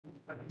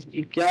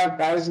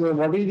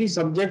What is the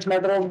subject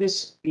matter of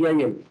this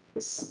PIL?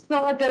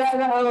 So there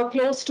are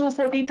close to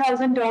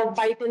 40,000 dog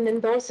bite in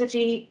Indore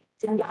city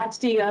in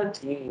last year,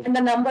 and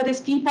the number is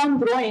keep on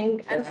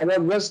growing. And I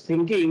was just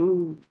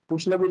thinking,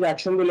 कुछ ना कुछ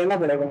action तो लेना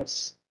पड़ेगा.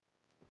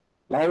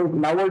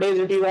 Nowadays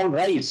it is on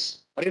rise.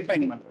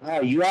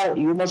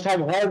 You must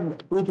have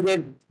heard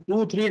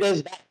 2-3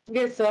 days back.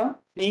 Yes, sir.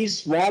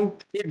 These small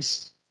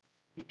kids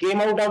came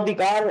out of the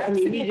car and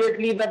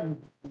immediately the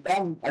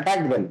dog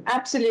attacked them.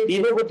 Absolutely.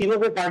 तीनों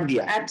को काट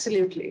दिया.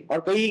 Absolutely.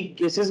 और कई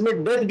cases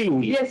में death भी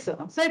हुई. Yes, sir.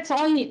 So it's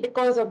all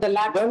because of the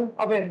lack of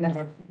awareness.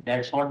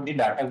 That's not the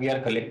data we are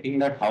collecting,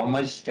 that how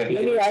much.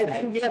 Really, I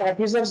think our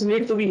officers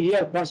need to be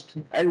here first,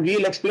 and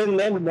we'll explain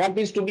them what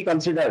is to be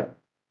considered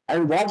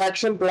and what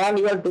action plan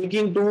you are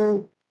taking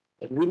to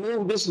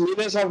remove this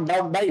menace of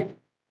dog bite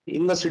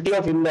in the city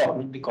of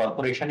Indore. The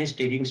corporation is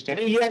taking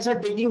steps. Yes, sir,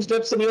 taking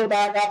steps नहीं होता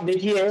है. आप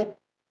देखिए,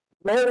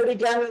 nobody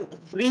can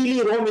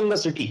freely roam in the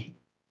city.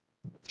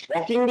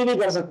 Walking भी नहीं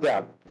कर सकते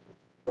आप.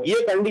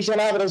 ये कंडीशन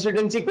आप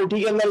रेसिडेंसी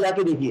कोठी के अंदर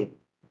जाके देखिए,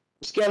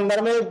 उसके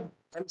अंदर में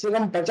कम से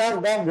कम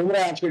 50 डॉग घूम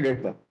रहे हैं आज के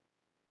डेट में.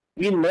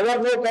 We never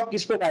know कब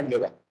किसको काट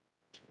देगा.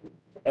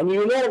 And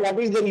you know what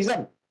is the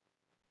reason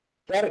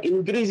for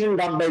increase in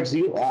dog bites?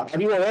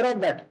 Are you aware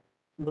of that?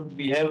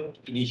 We have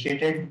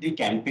initiated the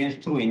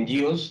campaigns through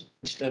NGOs.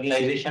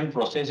 Sterilization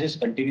process is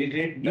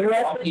continued. You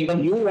have to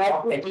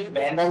take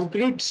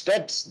concrete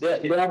steps.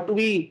 They have to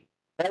be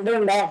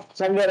cordoned off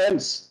somewhere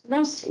else.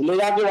 ले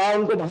जाके वहाँ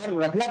उनको बाहर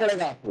रखना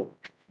पड़ेगा आपको.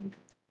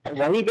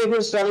 वहीं पे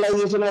फिर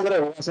sterilization वगैरह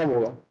होगा, सब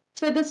होगा.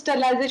 So the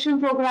sterilization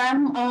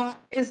program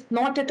is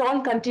not at all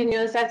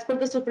continuous. As per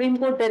the Supreme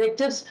Court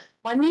directives,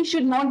 money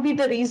should not be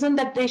the reason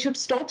that they should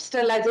stop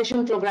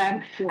sterilization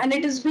program. And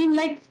it has been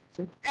like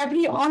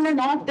every on and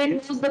off they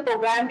close the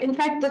program. In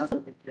fact,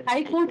 the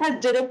High Court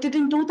has directed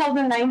in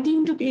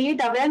 2019 to create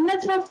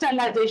awareness for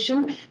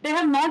sterilization. They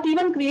have not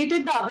even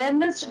created the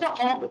awareness to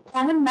the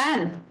common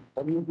man.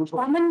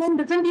 Common man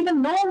doesn't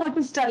even know what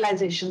is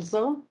sterilization,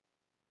 sir.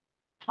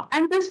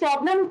 And this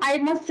problem, I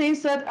must say,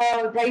 sir,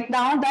 right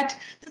now that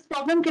this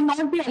problem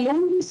cannot be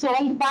alone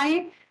solved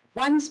by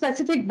one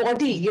specific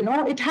body. You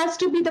know, it has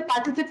to be the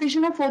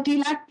participation of 40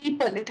 lakh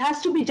people. It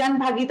has to be Jan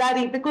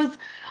Bhagidari, because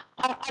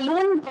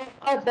alone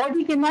a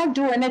body cannot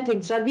do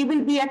anything, sir. We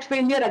will be at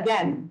failure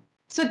again.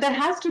 So there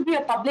has to be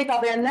a public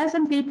awareness,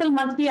 and people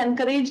must be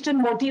encouraged and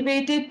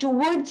motivated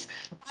towards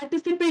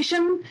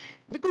participation,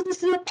 because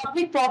this is a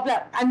public problem,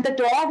 and the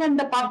dog and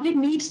the public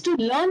needs to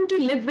learn to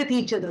live with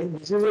each other.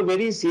 This is a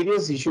very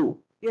serious issue.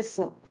 Yes,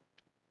 sir.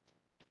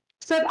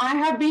 Sir, I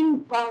have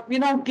been,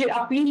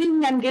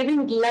 appealing and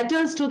giving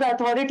letters to the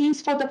authorities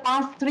for the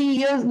past 3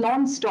 years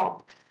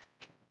non-stop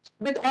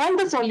with all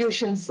the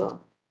solutions, sir.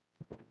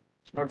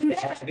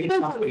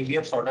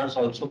 Previous orders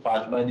also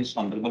passed by this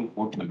Hon'ble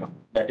Court, madam.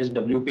 That is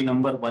WP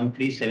number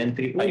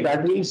 13735.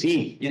 That we'll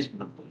see. Yes,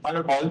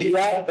 all these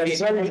are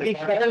concerned with the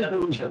current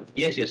provision.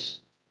 Yes.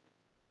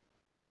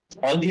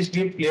 All these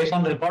we place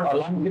on record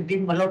along with the,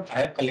 I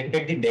have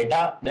collected the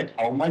data that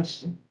how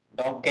much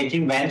dog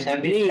catching vans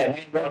have been.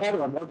 What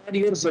are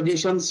your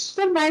suggestions?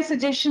 Sir, my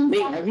suggestion.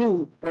 Have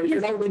you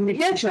pointed out in the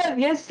Yes, sir.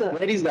 Yes, sir.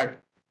 Where is that?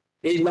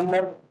 Page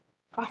number?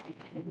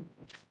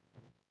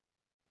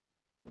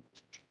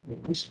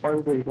 This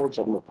point the reports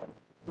of the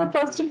But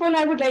first of all,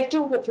 I would like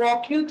to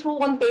walk you through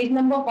on page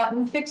number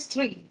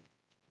 163.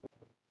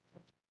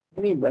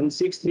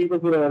 163 पे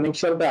फिर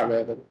annexure पे आ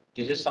गया था.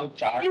 This is some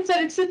chart. Yes, sir,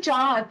 it's a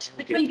chart.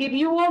 It will give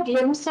you a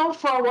glimpse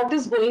of what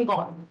is going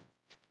on.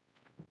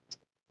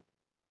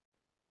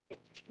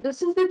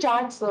 This is the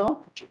chart, sir.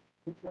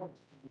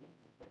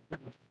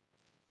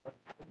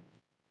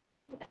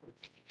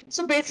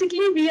 So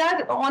basically, we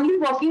are only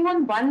working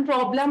on one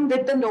problem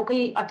with the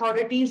local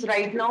authorities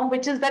right now,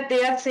 which is that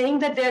they are saying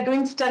that they are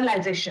doing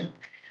sterilization.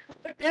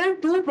 But there are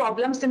two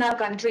problems in our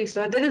country,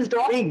 sir. There is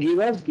dog. Give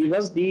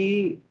us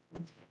the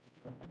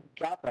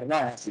क्या करना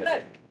है.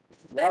 Sir,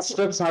 What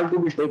steps have to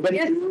be taken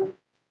Yes. to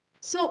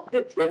so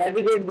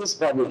eradicate this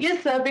problem?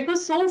 yes, sir,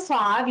 because so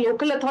far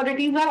local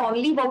authorities are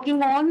only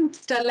working on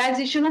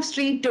sterilization of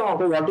street So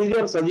dogs. what is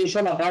your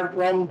suggestion apart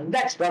from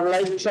that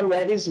sterilization?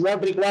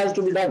 What requires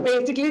to be done?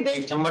 Basically, they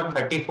Page number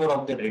 34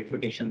 of the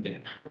reputation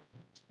there.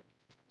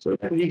 So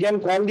we can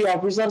call the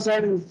officers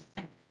and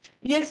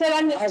yes, sir,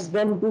 and ask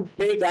them to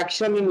take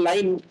action in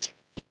line.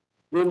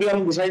 जो भी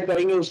हम decide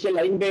करेंगे उसके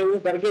line पे वो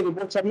करके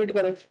report submit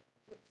करें.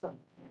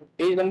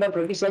 Page number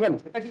 37.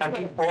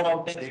 34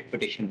 of the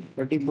reputation.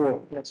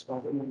 34.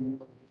 Stop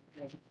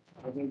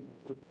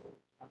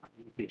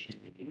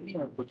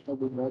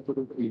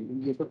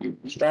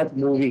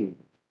moving.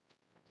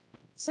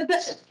 so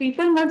the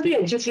people must be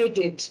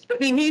educated. The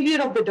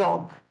behavior of the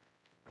dog.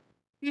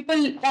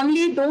 People,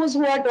 only those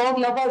who are dog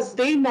lovers,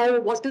 they know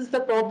what is the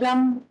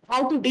problem,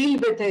 how to deal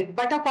with it.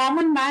 But a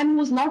common man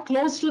who's not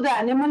close to the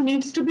animal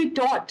needs to be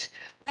taught.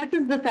 What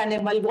is this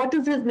animal? What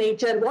is his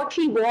nature? What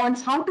he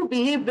wants? How to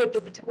behave with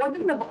it? What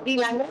is the body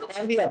language? What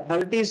are the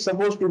authorities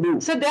supposed to do?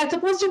 So they are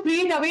supposed to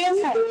create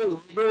awareness.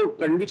 जो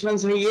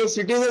conditions हैं ये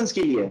citizens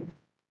के लिए.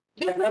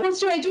 They're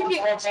supposed to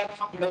educate.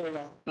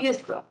 Yes,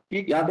 sir.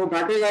 या तो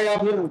काटेगा या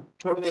फिर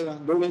छोड़ देगा,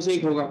 दो में से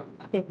एक होगा।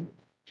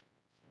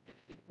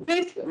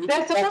 They're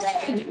supposed to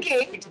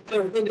educate.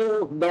 जो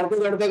दौड़ते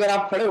दौड़ते अगर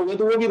आप खड़े हो गए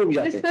तो वो भी रुक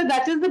जाते Yes, हैं। sir,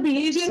 that is the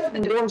behavior.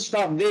 They don't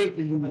stop, they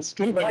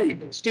still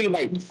bite, still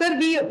bite. Sir,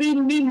 we,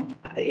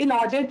 in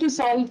order to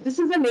solve, this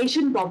is a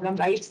nation problem,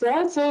 right,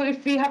 sir? So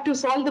if we have to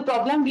solve the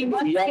problem, we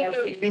must. We are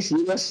very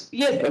serious.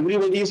 Yes.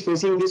 Everybody is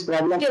facing this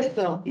problem. Yes,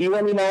 sir.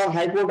 Even in our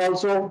High Court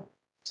also,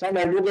 some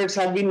advocates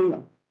have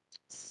been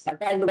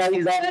attacked by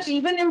Sir, that.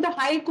 even in the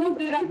High Court,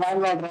 there are. If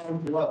I'm not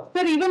wrong.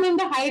 Sir, even in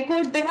the High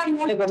Court, they have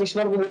not.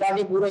 Commissioner को बुला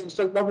के पूरा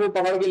instructor को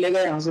पकड़ के ले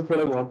गए यहाँ से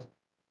थोड़े बहुत,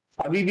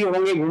 अभी भी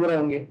होंगे, घूम रहे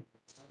होंगे।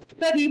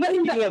 Sir, even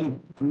in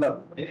the.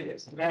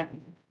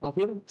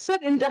 Sir,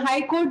 in the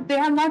High Court, they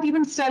have not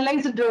even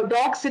sterilized the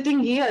dog sitting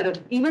here.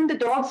 Even the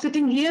dogs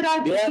sitting here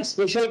are. They are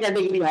special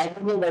category, high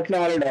court में बैठने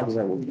वाले डॉग्स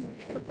हैं वो।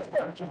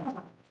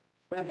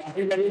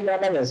 काफी बड़ी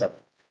problem है सब।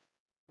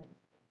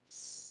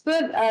 Sir,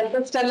 the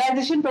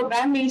sterilization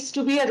program needs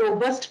to be a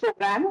robust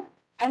program.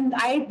 And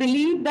I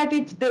believe that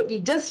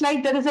just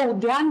like there is a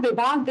Udyan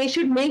Vibhag, they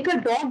should make a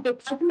dog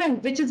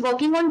department which is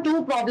working on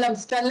two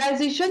problems,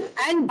 sterilization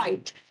and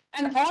bite.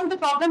 And all the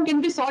problem can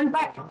be solved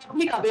by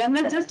public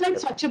awareness, just like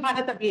Swachh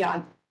Bharat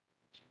Abhiyan.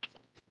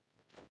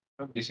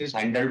 This is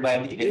handled by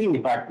the health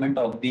department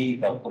of the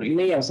corporation.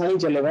 नहीं ऐसा नहीं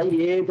चलेगा,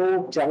 ये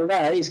तो चल रहा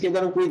है, इसके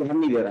तरफ कोई ध्यान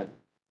नहीं दे रहा है।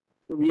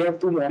 So we have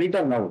to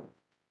monitor now.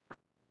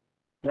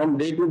 From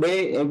day to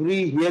day,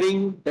 every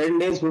hearing, 10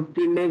 days,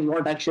 15 days,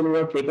 what action we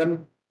have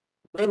taken,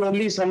 then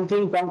only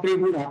something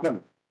concrete will happen.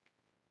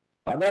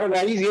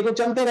 Otherwise, ये तो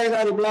चलते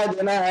रहेगा, रिप्लाई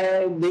देना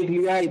है, देख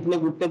लिया, इतने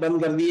कुत्ते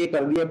बंद कर दिए,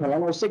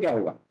 फलाना, उससे क्या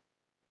होगा?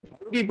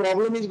 The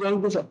problem is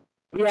going to solve.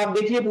 अभी आप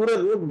देखिए पूरे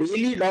रोज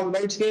डेली डॉग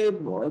बाइट्स के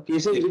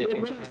cases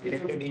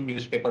Related in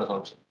newspapers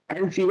also.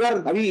 And figure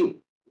अभी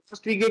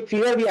लास्ट वीक एक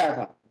फिगर भी आया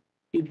था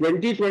कि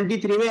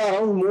 2023 में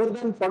around more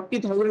than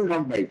 40,000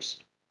 dog bytes.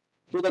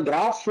 So the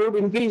graph should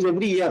increase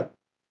every year.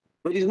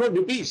 There is no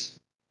decrease.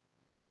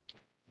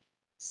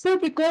 Sir,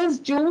 because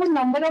जो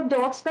number of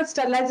dogs का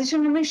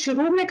sterilization हमें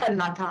शुरू में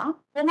करना था,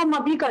 वो हम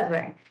अभी कर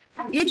रहे हैं.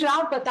 ये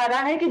ग्राफ बता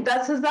रहा है कि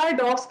 10,000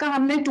 dogs का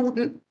हमने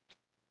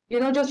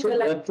just So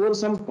therefore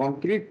some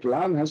concrete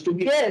plan has to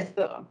be yes,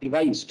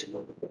 devised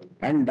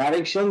and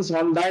directions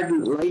on that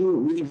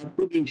line will have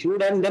to be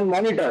issued and then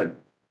monitored.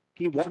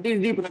 What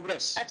is the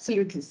progress?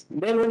 absolutely.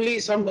 Then only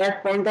at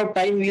that point of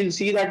time we will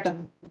see that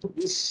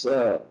this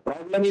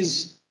problem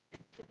is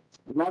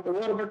not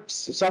over, but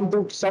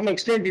to some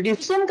extent it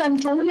is. Some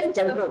control it.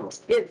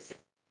 Yes.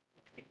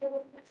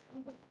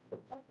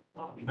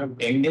 You have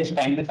 10 days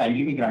time to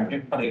kindly be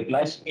granted for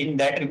replies. In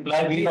that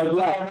reply, we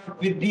will also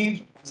with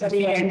the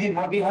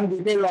अभी हम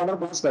detail order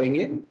pass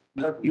करेंगे.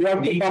 You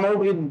have to come out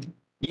with.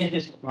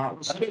 yes. हाँ,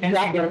 उसमें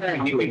क्या करना है?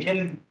 Individual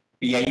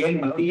PIL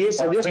मतलब ये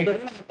सजेस्ट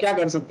करें क्या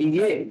कर सकती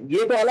है?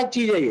 ये तो अलग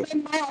चीज है ये.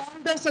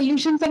 All the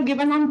solutions are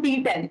given on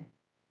P10.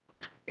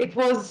 It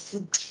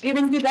was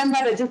given to them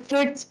by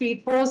registered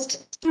speed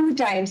post 2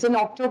 times in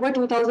October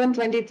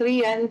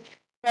 2023 and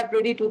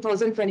February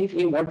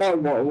 2024. What are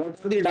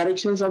the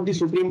directions of the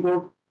Supreme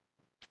Court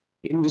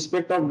in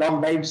respect of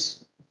dog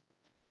bites?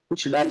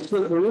 कुछ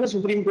direction होंगे ना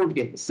supreme court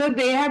के. So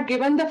they have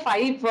given the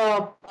 5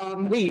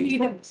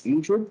 freedoms. You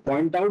should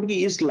point out कि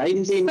इस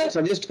line से इनको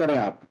suggest करें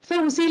आप. So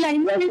उसी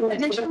लाइन में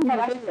suggestion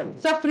करा.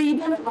 So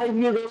freedom.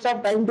 5 years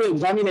of time to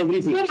examine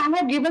everything. Sir, I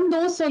have given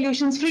those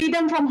solutions: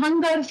 freedom from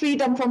hunger,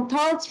 freedom from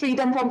thirst,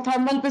 freedom from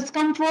thermal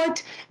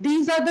discomfort.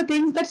 These are the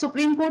things that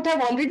Supreme Court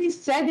have already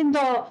said in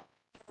the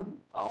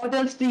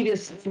orders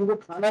previously. इनको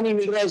खाना नहीं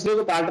मिल रहा है इसलिए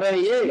तो काट रहे हैं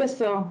ये. Yes,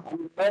 sir.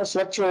 और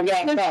स्वच्छ हो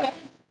गया आपका.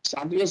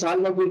 7वें साल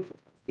में कुछ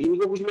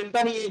इनको कुछ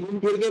मिलता नहीं है, घूम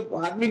फिर के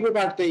आदमी को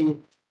काटते हैं.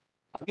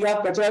 अभी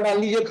आप कचरा डाल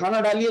लीजिए, खाना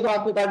डालिए तो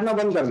आपको काटना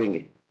बंद कर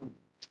देंगे.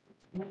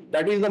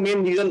 That is the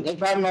main reason,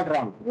 if I am not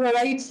wrong. You are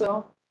right,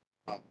 sir.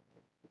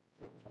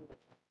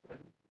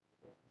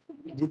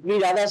 जितनी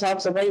ज्यादा साफ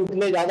सफाई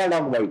उतने ज्यादा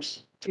डॉग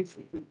बाइट्स.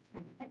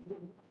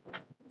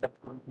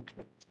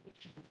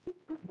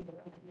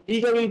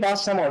 ठीक है, we'll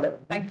pass some order.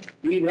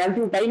 We'll grant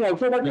you time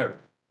also, but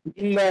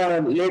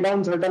we'll lay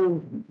down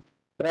certain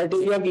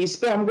criteria कि इस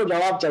पे हमको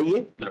जवाब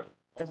चाहिए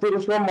और फिर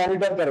उसको हम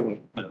मॉनिटर करेंगे.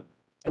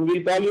 And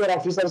we'll tell your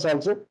officers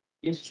also,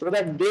 so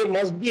that they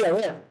must be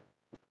aware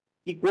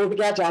कि कोर्ट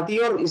क्या चाहती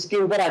है और इसके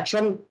ऊपर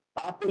एक्शन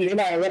आपको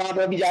लेना है. अगर आप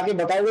अभी जाके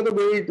बताओगे तो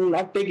they will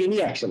not take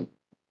any action.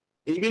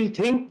 They will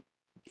think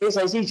case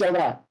ऐसे ही चल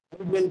रहा है,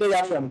 मिलते जा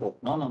रहे हैं हमको.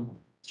 No.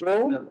 So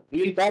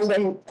we'll call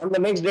them on the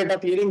next date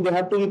of hearing. They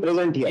have to be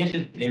present here.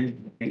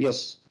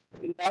 Yes.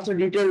 We'll pass a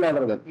detailed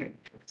order then.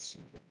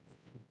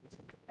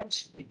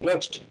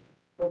 Next.